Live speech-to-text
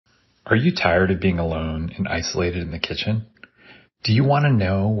Are you tired of being alone and isolated in the kitchen? Do you want to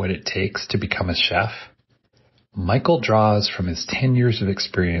know what it takes to become a chef? Michael draws from his 10 years of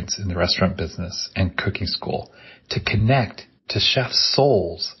experience in the restaurant business and cooking school to connect to chefs'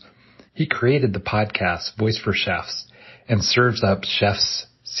 souls. He created the podcast Voice4Chefs and serves up chefs'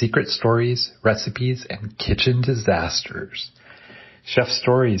 secret stories, recipes, and kitchen disasters. Chef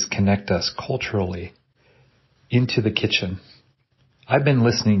stories connect us culturally into the kitchen. I've been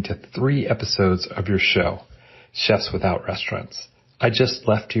listening to 3 episodes of your show, Chefs Without Restaurants. I just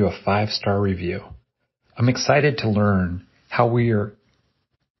left you a 5-star review. I'm excited to learn how we are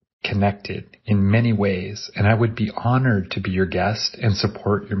connected in many ways, and I would be honored to be your guest and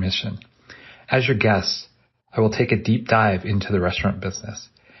support your mission. As your guest, I will take a deep dive into the restaurant business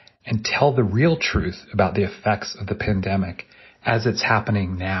and tell the real truth about the effects of the pandemic as it's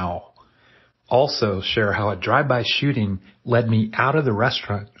happening now. Also share how a drive-by shooting led me out of the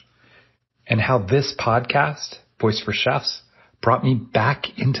restaurant and how this podcast, Voice4Chefs, brought me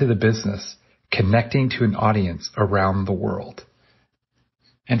back into the business, connecting to an audience around the world.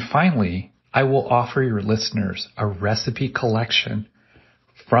 And finally, I will offer your listeners a recipe collection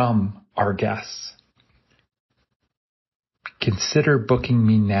from our guests. Consider booking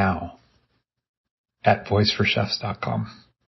me now at voice4chefs.com.